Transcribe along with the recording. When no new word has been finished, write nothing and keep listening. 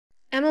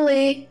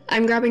Emily,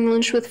 I'm grabbing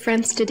lunch with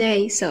friends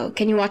today, so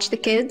can you watch the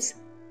kids?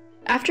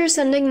 After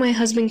sending my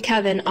husband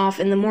Kevin off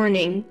in the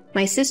morning,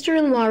 my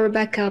sister-in-law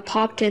Rebecca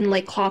popped in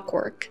like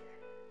clockwork.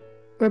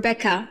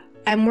 Rebecca,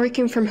 I'm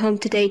working from home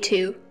today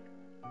too.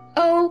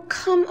 Oh,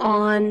 come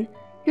on.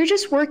 You're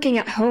just working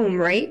at home,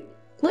 right?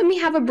 Let me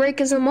have a break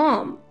as a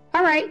mom.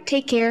 Alright,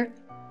 take care.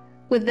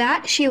 With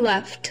that, she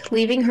left,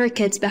 leaving her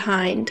kids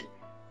behind.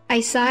 I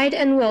sighed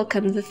and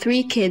welcomed the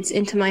 3 kids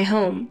into my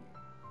home.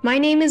 My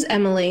name is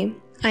Emily.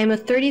 I am a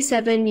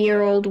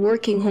 37-year-old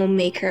working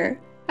homemaker.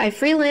 I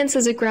freelance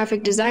as a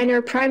graphic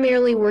designer,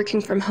 primarily working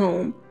from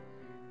home.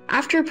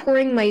 After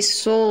pouring my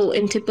soul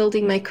into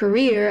building my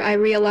career, I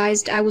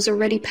realized I was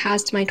already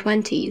past my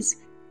 20s.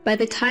 By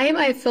the time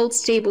I felt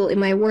stable in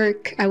my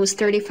work, I was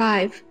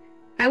 35.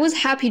 I was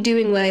happy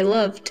doing what I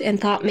loved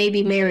and thought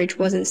maybe marriage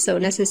wasn't so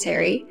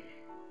necessary.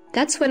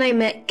 That's when I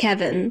met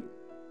Kevin.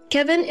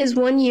 Kevin is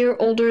 1 year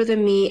older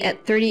than me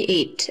at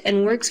 38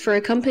 and works for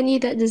a company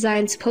that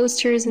designs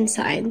posters and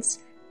signs.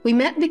 We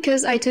met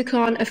because I took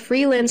on a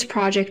freelance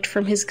project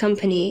from his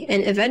company,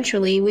 and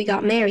eventually we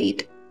got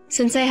married.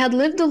 Since I had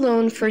lived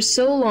alone for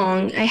so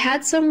long, I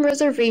had some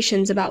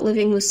reservations about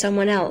living with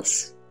someone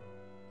else.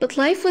 But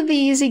life with the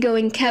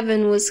easygoing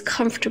Kevin was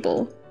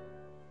comfortable.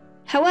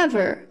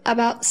 However,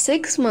 about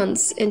 6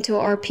 months into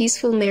our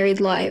peaceful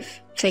married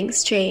life,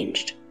 things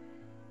changed.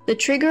 The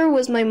trigger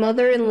was my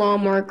mother-in-law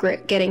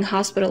Margaret getting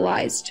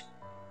hospitalized.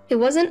 It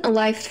wasn't a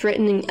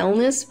life-threatening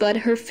illness, but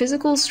her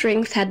physical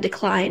strength had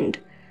declined.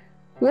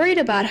 Worried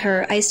about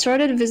her, I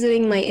started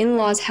visiting my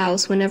in-laws'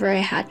 house whenever I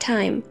had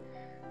time.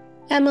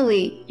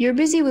 Emily, you're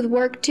busy with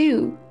work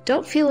too.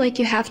 Don't feel like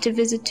you have to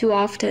visit too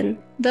often.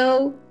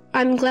 Though,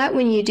 I'm glad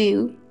when you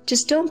do.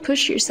 Just don't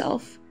push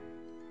yourself.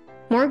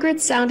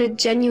 Margaret sounded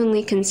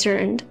genuinely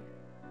concerned.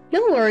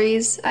 No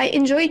worries. I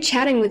enjoyed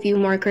chatting with you,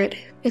 Margaret.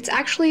 It's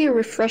actually a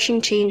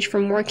refreshing change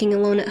from working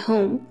alone at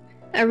home.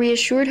 I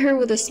reassured her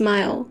with a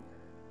smile.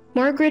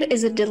 Margaret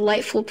is a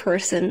delightful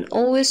person,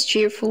 always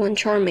cheerful and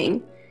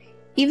charming.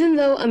 Even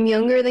though I'm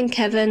younger than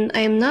Kevin,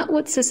 I am not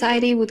what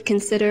society would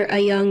consider a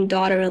young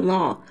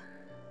daughter-in-law.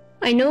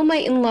 I know my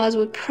in-laws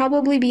would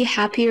probably be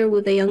happier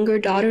with a younger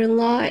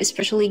daughter-in-law,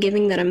 especially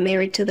given that I'm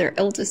married to their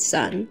eldest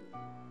son.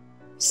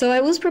 So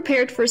I was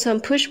prepared for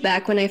some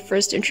pushback when I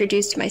first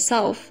introduced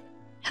myself.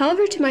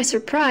 However, to my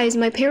surprise,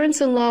 my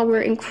parents-in-law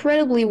were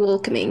incredibly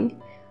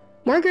welcoming.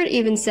 Margaret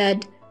even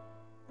said,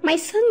 "My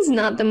son's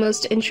not the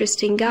most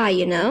interesting guy,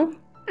 you know?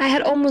 I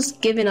had almost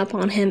given up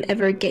on him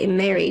ever getting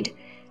married.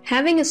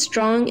 Having a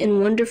strong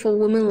and wonderful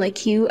woman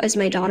like you as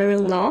my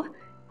daughter-in-law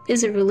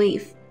is a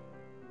relief."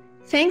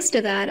 Thanks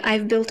to that,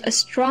 I've built a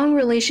strong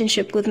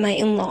relationship with my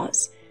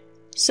in-laws.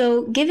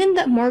 So, given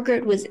that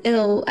Margaret was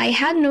ill, I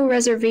had no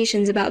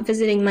reservations about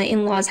visiting my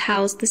in-laws'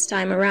 house this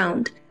time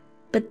around.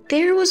 But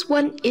there was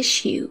one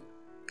issue.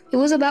 It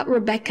was about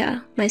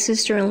Rebecca, my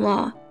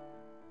sister-in-law.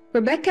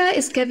 Rebecca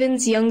is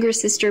Kevin's younger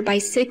sister by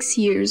 6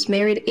 years,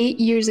 married 8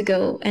 years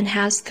ago, and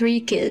has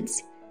 3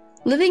 kids.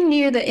 Living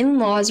near the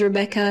in-laws,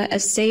 Rebecca, a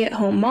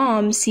stay-at-home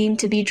mom, seemed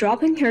to be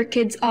dropping her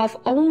kids off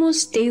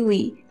almost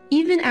daily,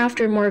 even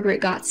after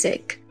Margaret got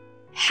sick.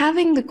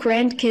 Having the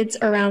grandkids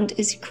around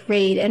is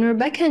great, and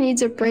Rebecca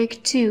needs a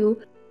break too,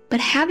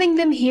 but having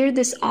them here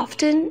this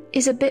often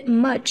is a bit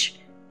much,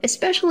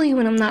 especially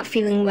when I'm not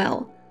feeling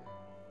well.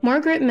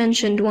 Margaret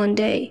mentioned one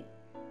day.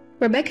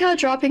 Rebecca,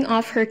 dropping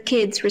off her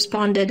kids,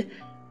 responded,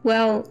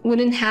 "Well,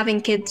 wouldn't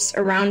having kids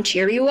around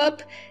cheer you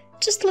up?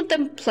 Just let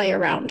them play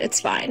around, it's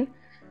fine."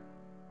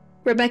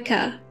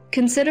 Rebecca,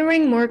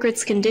 considering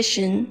Margaret's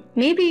condition,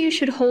 maybe you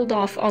should hold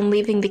off on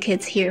leaving the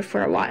kids here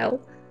for a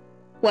while.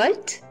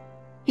 What?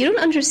 You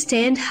don't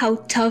understand how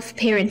tough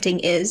parenting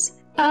is.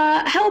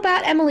 How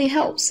about Emily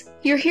helps?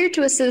 You're here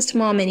to assist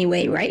mom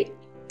anyway, right?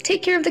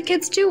 Take care of the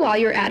kids too while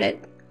you're at it.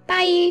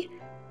 Bye!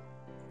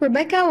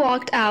 Rebecca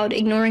walked out,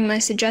 ignoring my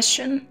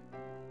suggestion.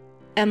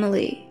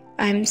 Emily,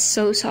 I'm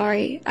so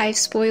sorry. I've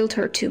spoiled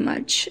her too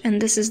much,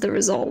 and this is the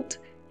result.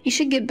 You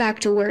should get back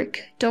to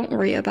work. Don't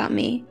worry about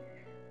me.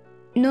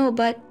 No,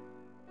 but...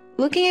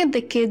 Looking at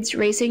the kids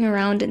racing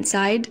around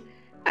inside,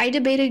 I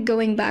debated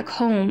going back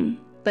home,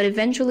 but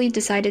eventually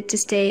decided to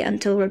stay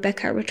until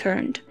Rebecca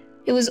returned.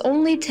 It was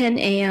only 10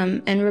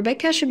 a.m., and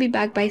Rebecca should be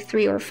back by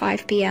 3 or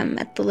 5 p.m.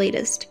 at the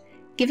latest,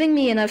 giving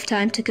me enough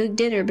time to cook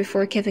dinner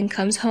before Kevin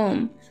comes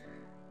home.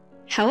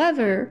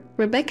 However,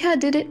 Rebecca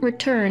didn't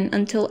return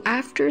until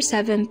after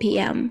 7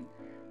 p.m.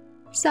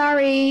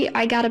 Sorry,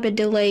 I got a bit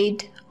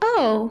delayed.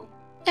 Oh,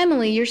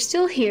 Emily, you're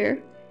still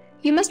here.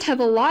 You must have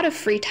a lot of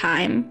free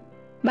time.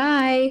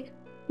 Bye.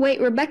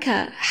 Wait,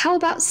 Rebecca, how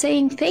about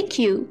saying thank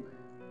you?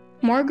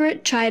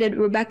 Margaret chided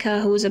Rebecca,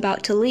 who was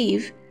about to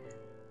leave.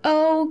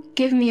 Oh,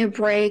 give me a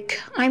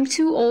break. I'm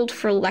too old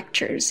for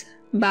lectures.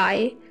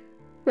 Bye.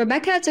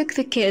 Rebecca took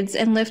the kids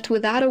and left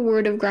without a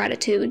word of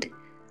gratitude.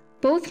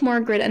 Both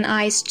Margaret and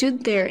I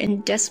stood there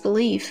in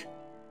disbelief.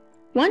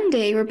 One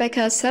day,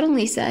 Rebecca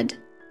suddenly said,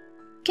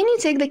 "Can you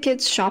take the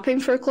kids shopping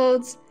for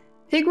clothes?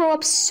 They grow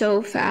up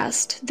so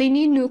fast. They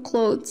need new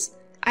clothes.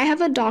 I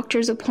have a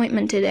doctor's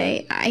appointment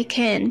today. I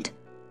can't."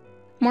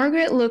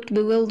 Margaret looked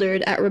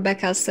bewildered at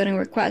Rebecca's sudden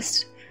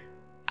request.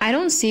 I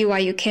don't see why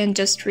you can't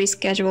just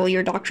reschedule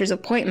your doctor's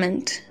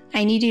appointment.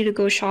 I need you to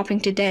go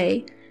shopping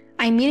today.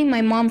 I'm meeting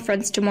my mom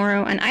friends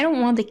tomorrow and I don't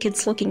want the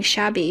kids looking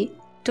shabby.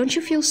 Don't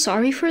you feel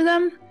sorry for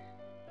them?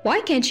 Why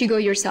can't you go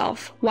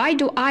yourself? Why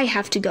do I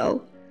have to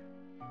go?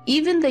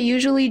 Even the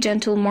usually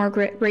gentle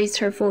Margaret raised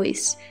her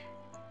voice.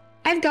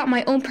 I've got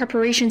my own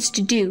preparations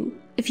to do.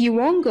 If you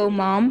won't go,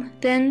 Mom,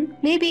 then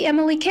maybe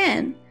Emily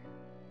can.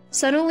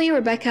 Suddenly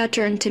Rebecca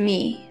turned to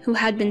me, who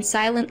had been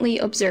silently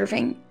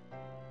observing.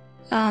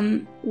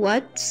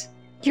 What?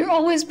 You're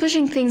always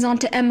pushing things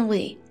onto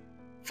Emily.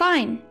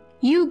 Fine,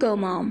 you go,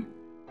 Mom.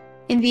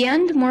 In the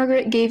end,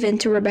 Margaret gave in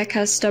to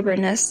Rebecca's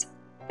stubbornness,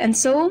 and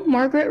so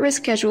Margaret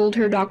rescheduled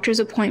her doctor's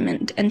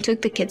appointment and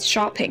took the kids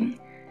shopping.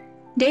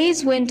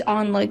 Days went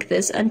on like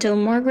this until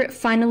Margaret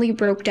finally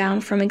broke down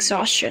from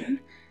exhaustion.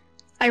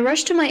 I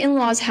rushed to my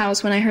in-laws'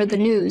 house when I heard the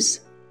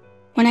news.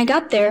 When I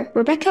got there,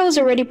 Rebecca was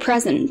already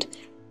present.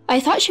 I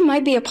thought she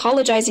might be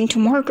apologizing to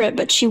Margaret,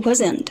 but she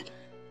wasn't.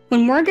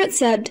 When Margaret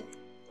said,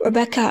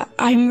 "Rebecca,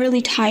 I'm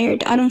really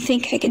tired. I don't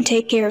think I can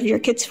take care of your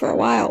kids for a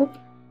while,"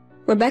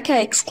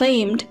 Rebecca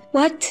exclaimed,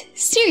 "What?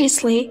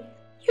 Seriously?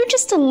 You're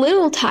just a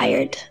little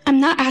tired. I'm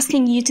not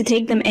asking you to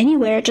take them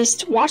anywhere,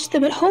 just watch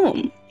them at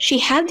home." She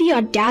had the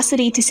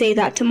audacity to say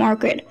that to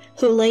Margaret,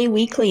 who lay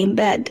weakly in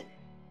bed.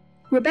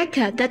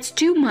 Rebecca, that's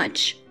too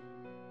much.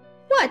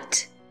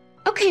 What?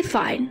 Okay,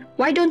 fine.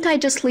 Why don't I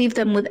just leave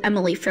them with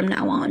Emily from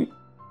now on?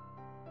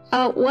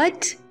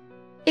 What?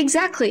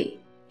 Exactly.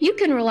 You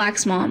can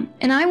relax, Mom,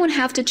 and I won't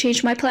have to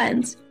change my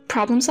plans.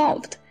 Problem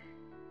solved.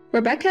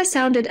 Rebecca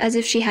sounded as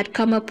if she had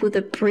come up with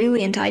a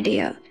brilliant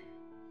idea.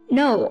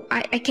 No,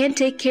 I can't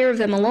take care of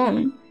them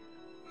alone.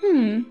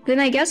 Then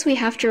I guess we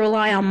have to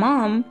rely on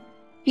Mom.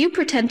 You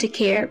pretend to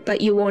care,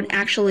 but you won't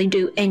actually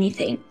do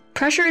anything.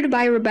 Pressured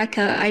by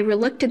Rebecca, I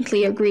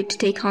reluctantly agreed to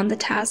take on the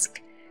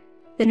task.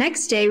 The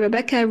next day,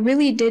 Rebecca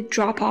really did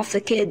drop off the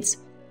kids.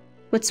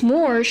 What's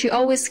more, she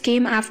always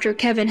came after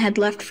Kevin had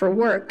left for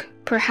work,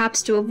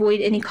 perhaps to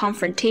avoid any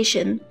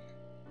confrontation.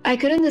 I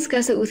couldn't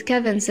discuss it with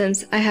Kevin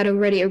since I had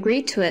already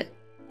agreed to it,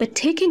 but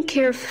taking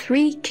care of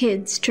 3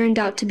 kids turned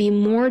out to be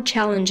more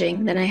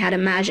challenging than I had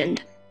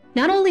imagined.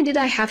 Not only did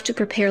I have to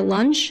prepare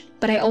lunch,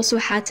 but I also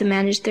had to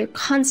manage their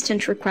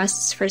constant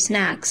requests for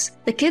snacks.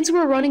 The kids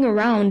were running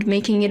around,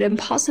 making it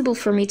impossible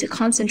for me to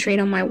concentrate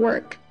on my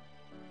work.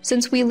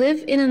 Since we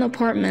live in an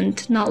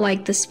apartment, not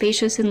like the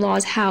spacious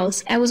in-laws'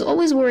 house, I was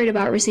always worried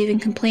about receiving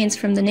complaints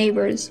from the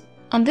neighbors.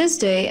 On this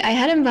day, I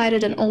had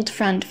invited an old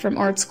friend from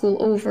art school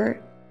over.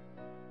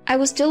 I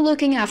was still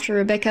looking after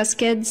Rebecca's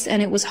kids,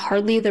 and it was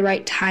hardly the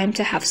right time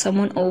to have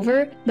someone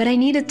over, but I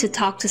needed to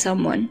talk to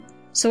someone.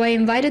 So I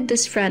invited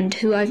this friend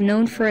who I've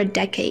known for a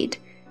decade.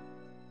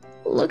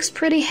 Looks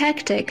pretty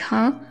hectic,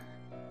 huh?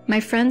 My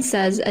friend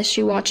says as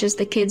she watches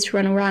the kids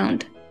run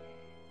around.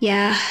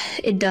 Yeah,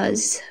 it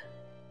does.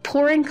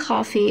 Pouring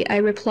coffee, I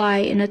reply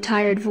in a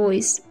tired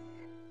voice.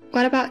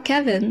 What about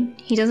Kevin?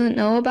 He doesn't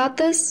know about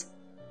this?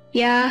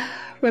 Yeah,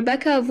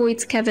 Rebecca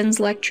avoids Kevin's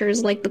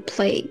lectures like the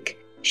plague.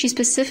 She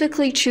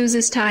specifically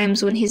chooses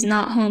times when he's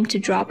not home to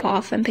drop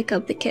off and pick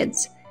up the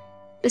kids.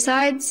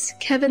 Besides,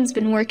 Kevin's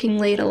been working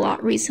late a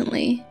lot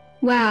recently.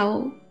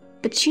 Wow,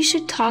 but she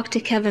should talk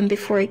to Kevin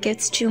before it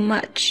gets too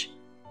much.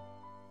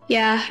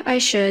 Yeah, I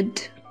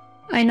should.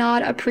 I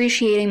nod,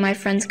 appreciating my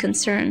friend's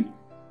concern.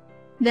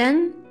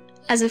 Then,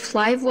 as if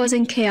life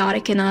wasn't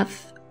chaotic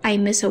enough, I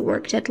miss a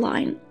work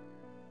deadline.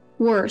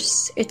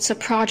 Worse, it's a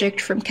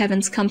project from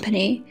Kevin's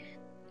company.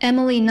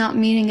 Emily not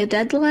meeting a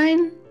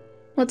deadline?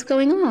 What's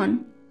going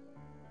on?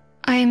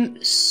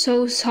 I'm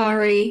so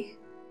sorry.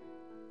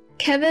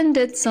 Kevin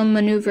did some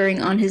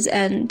maneuvering on his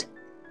end.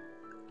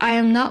 I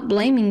am not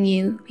blaming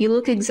you. You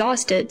look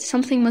exhausted.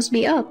 Something must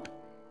be up.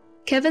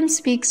 Kevin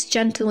speaks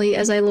gently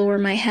as I lower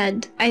my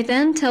head. I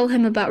then tell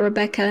him about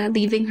Rebecca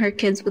leaving her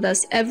kids with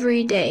us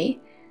every day.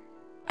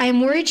 I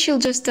am worried she'll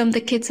just dump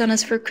the kids on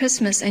us for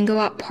Christmas and go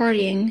out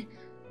partying.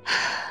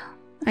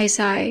 I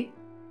sigh.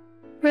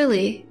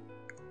 Really?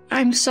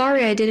 I'm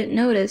sorry I didn't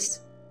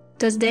notice.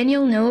 Does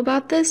Daniel know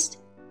about this?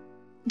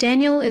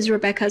 Daniel is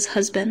Rebecca's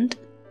husband.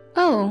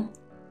 Oh,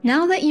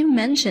 now that you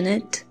mention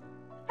it,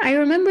 I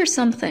remember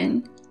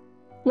something.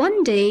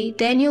 One day,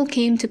 Daniel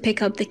came to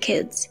pick up the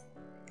kids.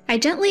 I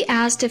gently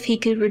asked if he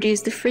could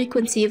reduce the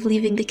frequency of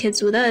leaving the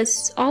kids with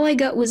us. All I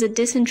got was a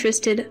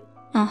disinterested,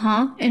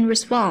 in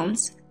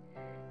response.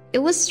 It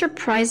was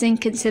surprising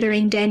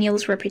considering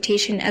Daniel's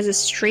reputation as a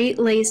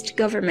straight-laced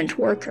government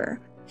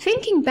worker.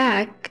 Thinking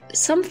back,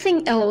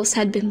 something else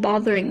had been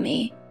bothering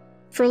me.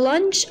 For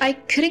lunch, I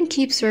couldn't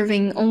keep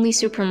serving only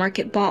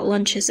supermarket-bought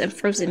lunches and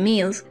frozen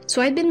meals,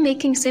 so I'd been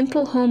making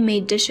simple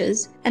homemade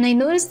dishes, and I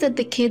noticed that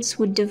the kids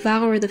would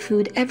devour the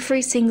food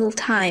every single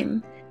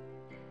time.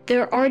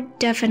 There are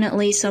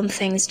definitely some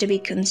things to be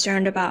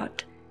concerned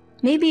about.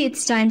 Maybe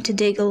it's time to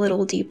dig a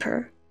little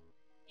deeper.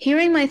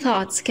 Hearing my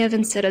thoughts,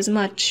 Kevin said as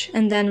much,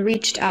 and then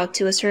reached out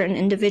to a certain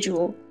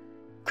individual.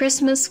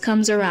 Christmas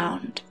comes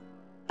around.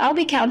 I'll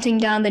be counting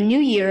down the new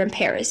year in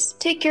Paris.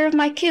 Take care of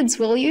my kids,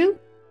 will you?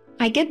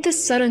 I get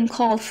this sudden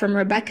call from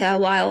Rebecca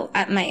while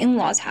at my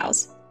in-laws'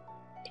 house.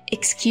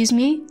 Excuse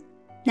me?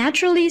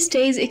 Naturally,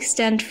 stays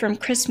extend from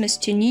Christmas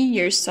to New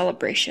Year's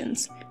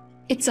celebrations.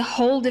 It's a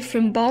whole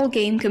different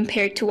ballgame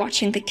compared to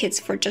watching the kids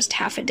for just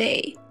half a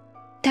day.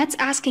 That's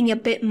asking a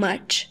bit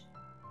much.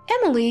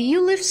 Emily,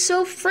 you live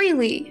so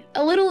freely.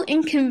 A little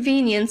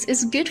inconvenience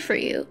is good for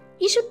you.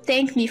 You should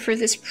thank me for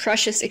this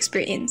precious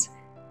experience.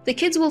 The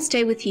kids will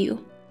stay with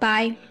you.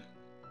 Bye.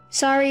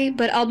 Sorry,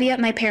 but I'll be at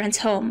my parents'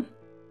 home.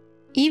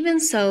 Even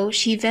so,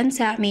 she vents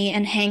at me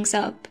and hangs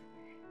up.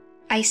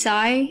 I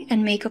sigh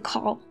and make a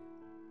call.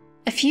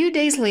 A few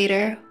days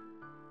later,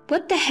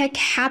 what the heck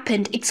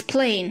happened?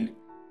 Explain.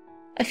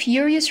 A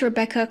furious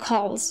Rebecca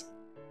calls.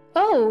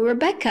 Oh,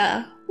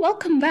 Rebecca,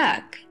 welcome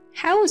back.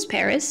 How was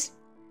Paris?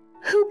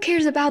 Who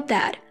cares about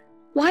that?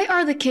 Why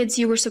are the kids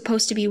you were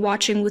supposed to be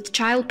watching with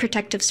Child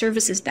Protective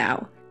Services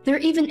now? They're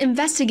even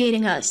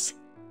investigating us.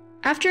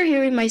 After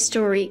hearing my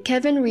story,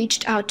 Kevin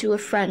reached out to a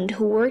friend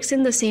who works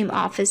in the same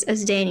office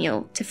as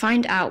Daniel to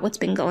find out what's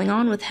been going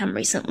on with him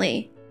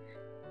recently.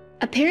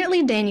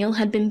 Apparently, Daniel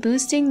had been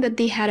boasting that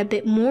they had a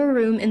bit more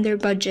room in their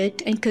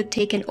budget and could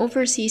take an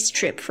overseas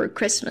trip for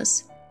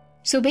Christmas.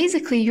 So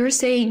basically, you're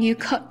saying you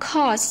cut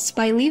costs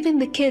by leaving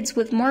the kids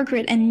with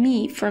Margaret and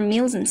me for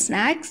meals and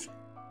snacks?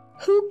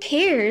 Who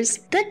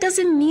cares? That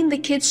doesn't mean the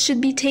kids should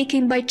be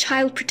taken by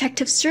Child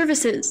Protective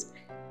Services.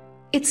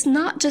 It's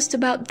not just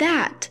about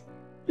that.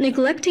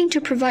 Neglecting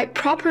to provide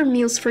proper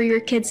meals for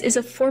your kids is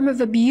a form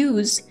of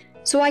abuse,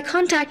 so I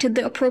contacted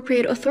the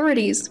appropriate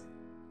authorities.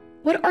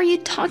 What are you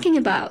talking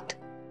about?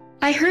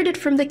 I heard it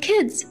from the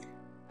kids.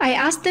 I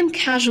asked them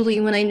casually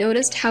when I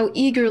noticed how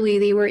eagerly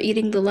they were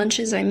eating the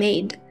lunches I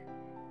made.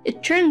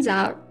 It turns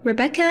out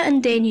Rebecca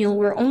and Daniel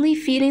were only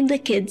feeding the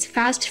kids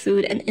fast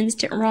food and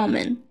instant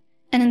ramen.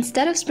 And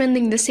instead of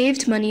spending the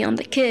saved money on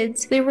the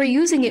kids, they were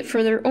using it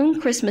for their own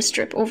Christmas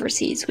trip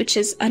overseas, which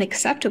is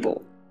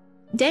unacceptable.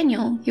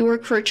 Daniel, you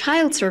work for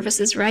child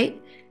services,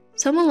 right?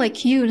 Someone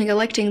like you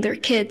neglecting their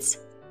kids.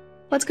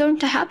 What's going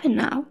to happen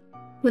now?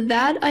 With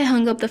that, I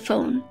hung up the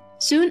phone.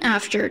 Soon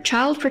after,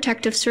 Child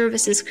Protective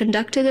Services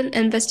conducted an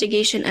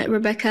investigation at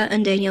Rebecca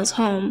and Daniel's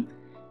home.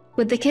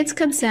 With the kids'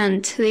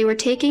 consent, they were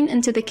taken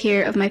into the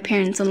care of my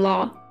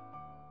parents-in-law.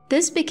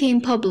 This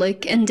became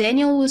public, and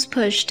Daniel was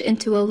pushed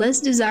into a less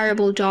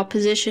desirable job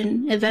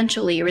position,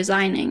 eventually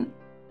resigning.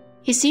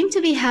 He seemed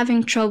to be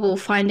having trouble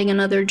finding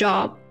another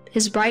job,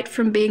 his bright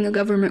from being a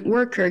government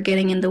worker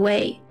getting in the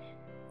way.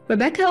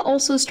 Rebecca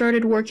also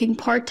started working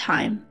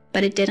part-time,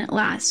 but it didn't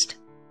last.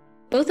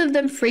 Both of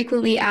them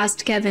frequently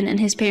asked Kevin and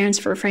his parents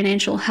for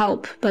financial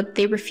help, but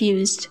they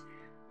refused.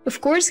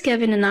 Of course,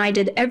 Kevin and I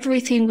did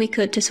everything we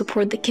could to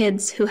support the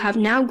kids, who have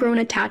now grown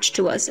attached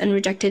to us and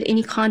rejected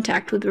any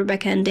contact with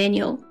Rebecca and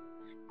Daniel.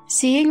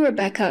 Seeing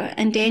Rebecca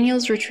and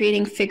Daniel's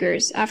retreating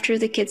figures after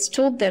the kids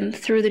told them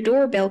through the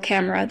doorbell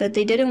camera that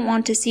they didn't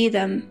want to see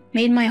them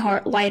made my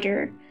heart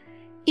lighter.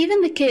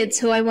 Even the kids,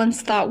 who I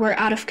once thought were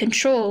out of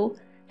control,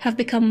 have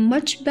become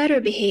much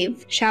better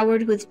behaved,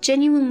 showered with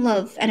genuine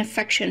love and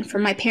affection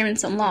from my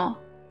parents-in-law.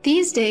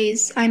 These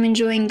days, I'm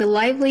enjoying the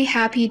lively,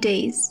 happy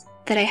days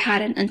that I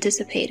hadn't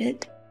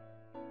anticipated.